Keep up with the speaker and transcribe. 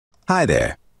Hi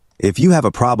there. If you have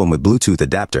a problem with Bluetooth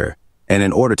adapter, and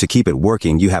in order to keep it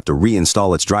working you have to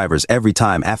reinstall its drivers every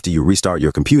time after you restart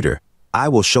your computer, I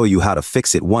will show you how to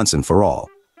fix it once and for all.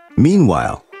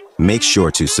 Meanwhile, make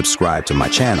sure to subscribe to my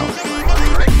channel.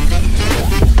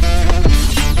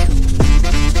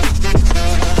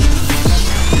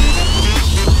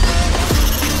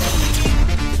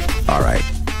 Alright,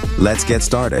 let's get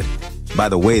started. By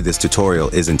the way, this tutorial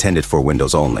is intended for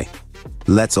Windows only.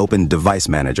 Let's open Device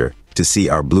Manager to see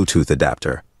our Bluetooth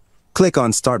adapter. Click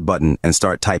on Start button and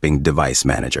start typing Device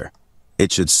Manager.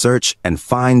 It should search and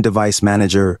find Device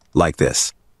Manager like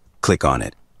this. Click on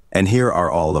it, and here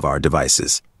are all of our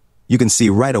devices. You can see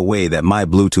right away that my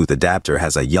Bluetooth adapter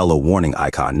has a yellow warning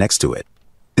icon next to it.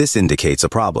 This indicates a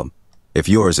problem. If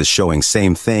yours is showing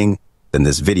same thing, then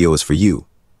this video is for you.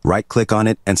 Right-click on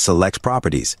it and select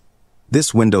Properties.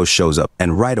 This window shows up,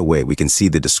 and right away we can see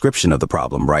the description of the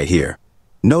problem right here.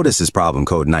 Notice is problem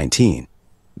code 19.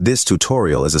 This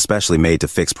tutorial is especially made to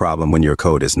fix problem when your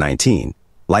code is 19,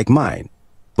 like mine,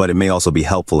 but it may also be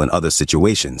helpful in other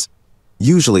situations.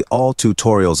 Usually all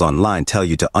tutorials online tell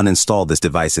you to uninstall this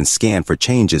device and scan for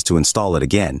changes to install it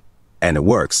again, and it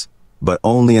works, but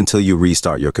only until you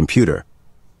restart your computer.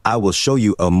 I will show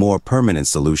you a more permanent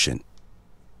solution.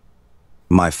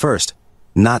 My first,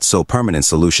 not so permanent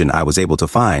solution I was able to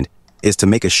find is to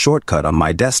make a shortcut on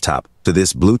my desktop to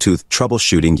this Bluetooth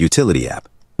troubleshooting utility app,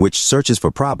 which searches for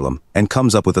problem and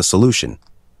comes up with a solution.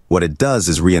 What it does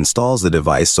is reinstalls the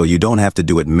device so you don't have to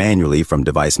do it manually from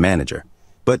Device Manager.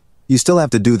 But you still have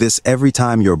to do this every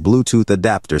time your Bluetooth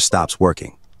adapter stops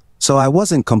working. So I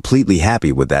wasn't completely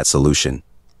happy with that solution.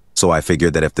 So I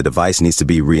figured that if the device needs to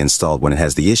be reinstalled when it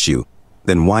has the issue,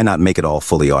 then why not make it all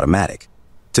fully automatic?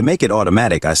 To make it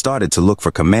automatic, I started to look for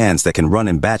commands that can run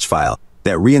in batch file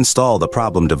that reinstall the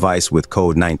problem device with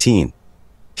code 19.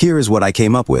 Here is what I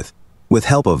came up with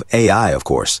help of AI, of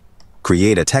course.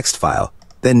 Create a text file,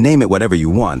 then name it whatever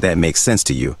you want that makes sense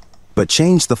to you, but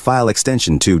change the file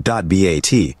extension to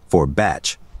 .bat for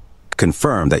batch.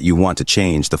 Confirm that you want to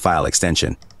change the file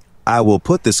extension. I will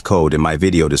put this code in my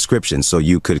video description so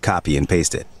you could copy and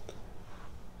paste it.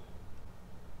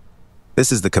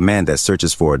 This is the command that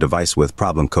searches for a device with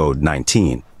problem code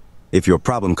 19. If your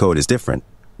problem code is different,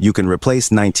 you can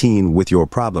replace 19 with your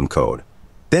problem code.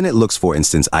 Then it looks for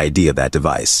instance ID of that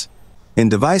device. In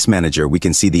Device Manager, we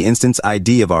can see the instance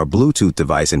ID of our Bluetooth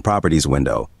device in Properties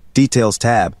window, Details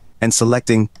tab, and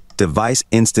selecting Device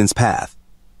Instance Path.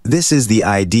 This is the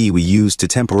ID we use to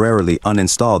temporarily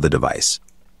uninstall the device.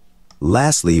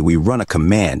 Lastly, we run a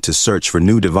command to search for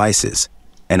new devices,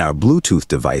 and our Bluetooth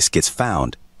device gets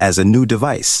found as a new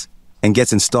device and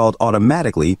gets installed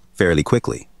automatically fairly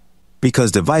quickly,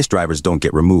 because device drivers don't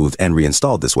get removed and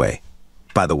reinstalled this way.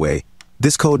 By the way,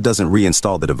 this code doesn't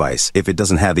reinstall the device if it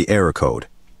doesn't have the error code.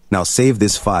 Now save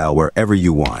this file wherever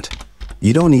you want.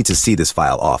 You don't need to see this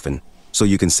file often, so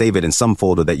you can save it in some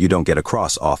folder that you don't get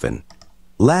across often.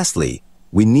 Lastly,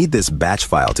 we need this batch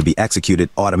file to be executed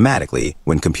automatically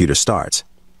when computer starts.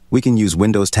 We can use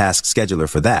Windows Task Scheduler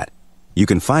for that. You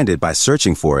can find it by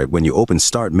searching for it when you open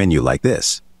Start menu like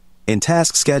this. In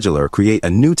Task Scheduler, create a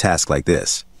new task like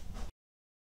this.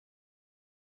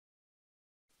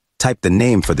 Type the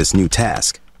name for this new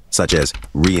task, such as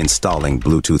reinstalling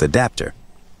Bluetooth adapter.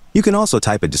 You can also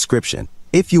type a description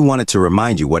if you want it to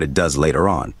remind you what it does later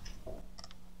on.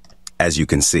 As you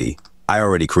can see, I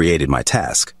already created my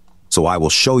task, so I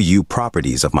will show you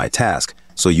properties of my task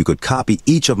so you could copy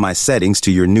each of my settings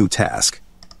to your new task.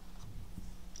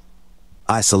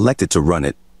 I selected to run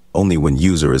it only when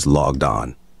user is logged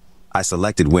on. I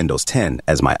selected Windows 10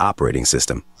 as my operating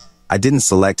system. I didn't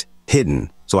select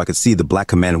Hidden, so I could see the black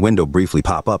command window briefly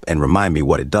pop up and remind me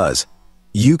what it does.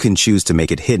 You can choose to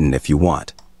make it hidden if you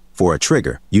want. For a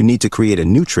trigger, you need to create a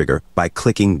new trigger by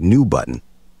clicking New button.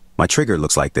 My trigger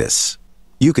looks like this.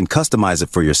 You can customize it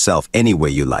for yourself any way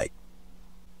you like.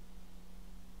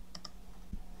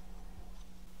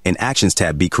 In Actions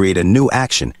tab, create a new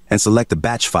action and select the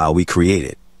batch file we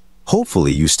created.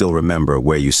 Hopefully you still remember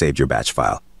where you saved your batch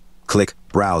file. Click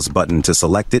Browse button to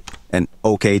select it and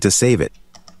OK to save it.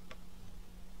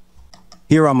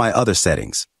 Here are my other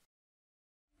settings.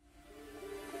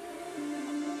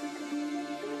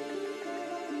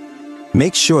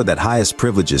 Make sure that Highest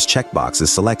Privileges checkbox is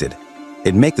selected.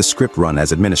 It makes the script run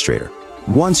as administrator.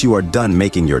 Once you are done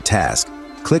making your task,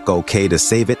 click OK to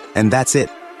save it, and that's it.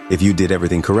 If you did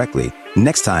everything correctly,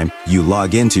 next time you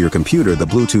log into your computer, the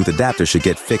Bluetooth adapter should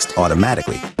get fixed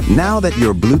automatically. Now that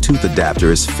your Bluetooth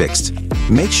adapter is fixed,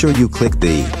 make sure you click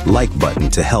the like button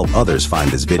to help others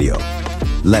find this video.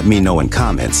 Let me know in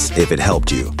comments if it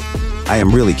helped you. I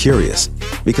am really curious.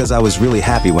 because I was really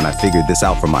happy when I figured this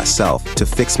out for myself to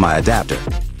fix my adapter.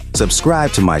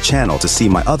 Subscribe to my channel to see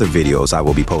my other videos I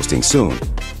will be posting soon.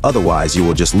 Otherwise, you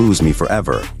will just lose me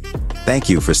forever. Thank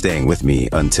you for staying with me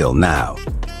until now.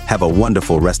 Have a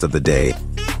wonderful rest of the day